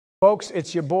Folks,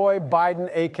 it's your boy Biden,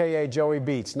 a.k.a. Joey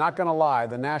Beats. Not gonna lie,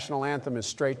 the national anthem is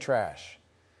straight trash.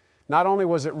 Not only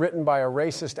was it written by a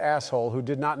racist asshole who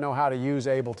did not know how to use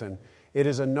Ableton, it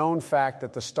is a known fact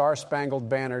that the Star-Spangled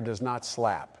Banner does not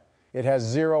slap. It has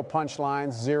zero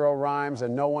punchlines, zero rhymes,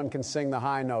 and no one can sing the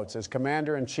high notes. As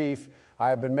Commander-in-Chief, I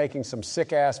have been making some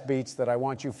sick-ass beats that I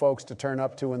want you folks to turn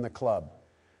up to in the club.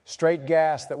 Straight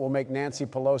gas that will make Nancy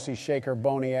Pelosi shake her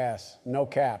bony ass. No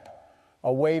cap.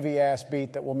 A wavy-ass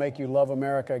beat that will make you love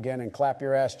America again and clap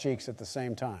your ass cheeks at the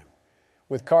same time.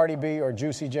 With Cardi B or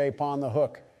Juicy J pawn the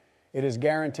hook, it is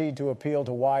guaranteed to appeal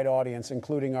to a wide audience,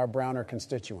 including our browner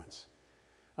constituents.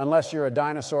 Unless you're a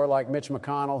dinosaur like Mitch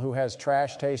McConnell who has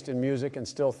trash taste in music and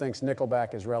still thinks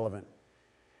Nickelback is relevant.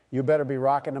 You better be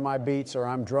rocking to my beats or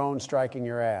I'm drone striking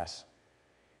your ass.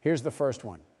 Here's the first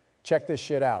one. Check this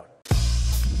shit out.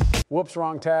 Whoops,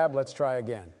 wrong tab. Let's try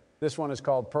again. This one is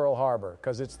called Pearl Harbor,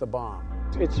 because it's the bomb.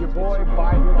 It's your boy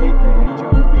Biden.